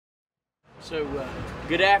So,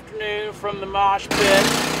 good afternoon from the mosh pit.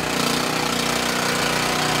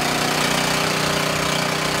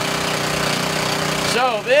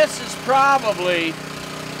 So, this is probably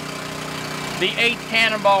the 8th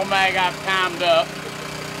Cannonball mag I've timed up.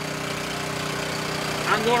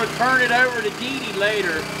 I'm going to turn it over to Dee Dee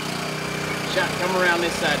later. Come around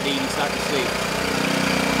this side, Dee Dee, so I can see.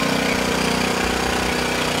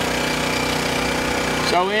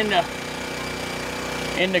 So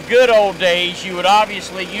in the good old days, you would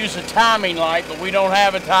obviously use a timing light, but we don't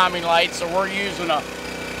have a timing light, so we're using a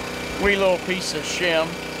wee little piece of shim.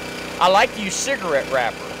 I like to use cigarette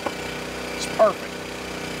wrapper. It's perfect.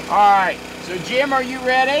 All right, so Jim, are you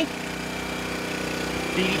ready?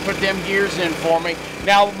 Dee Dee put them gears in for me.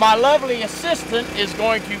 Now, my lovely assistant is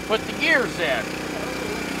going to put the gears in.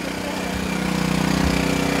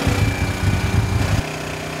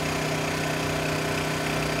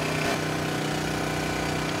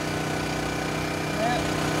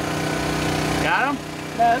 Got him?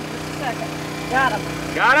 No, just a second. Got him.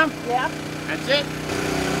 Got him? Yeah. That's it?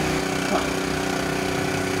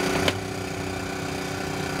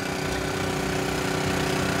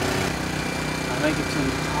 I think it's in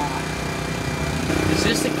the top. Is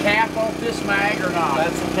this the cap off this mag or not?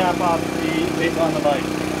 That's the cap off the on the bike.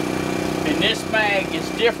 And this mag is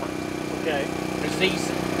different. Okay. Because these,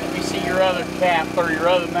 let me see your other cap or your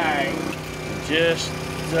other mag. Just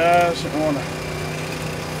doesn't want to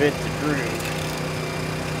fit the groove.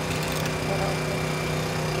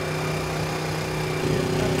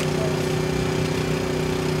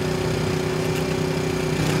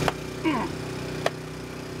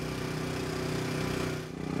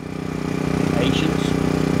 Patience.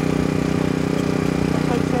 Like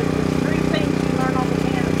I said, there's 3 things you learn on the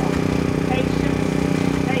Cannonball. Patience,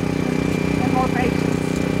 patience, and more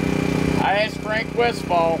patience. I asked Frank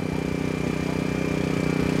Westfall,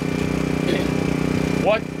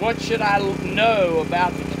 what should I know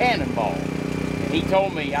about the Cannonball? And he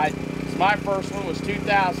told me, my first one was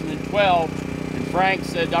 2012, and Frank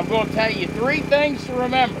said, I'm going to tell you 3 things to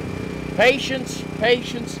remember. Patience,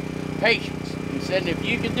 patience, patience. He said, if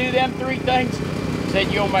you can do them 3 things, he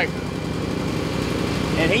said, you'll make it.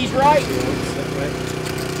 And he's right.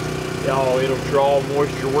 Oh, it'll draw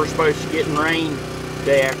moisture. We're supposed to get rain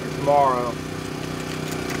day after tomorrow.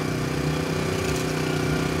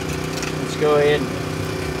 Let's go ahead.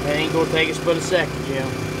 That ain't gonna take us but a second, Jim.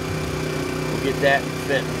 We'll get that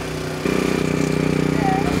fit.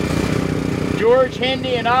 George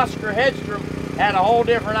Hendy and Oscar Hedstrom had a whole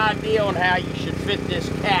different idea on how you should fit this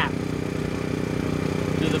cap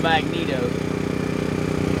to the magneto.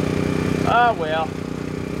 Oh well.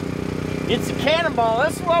 It's a Cannonball,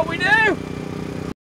 that's what we do.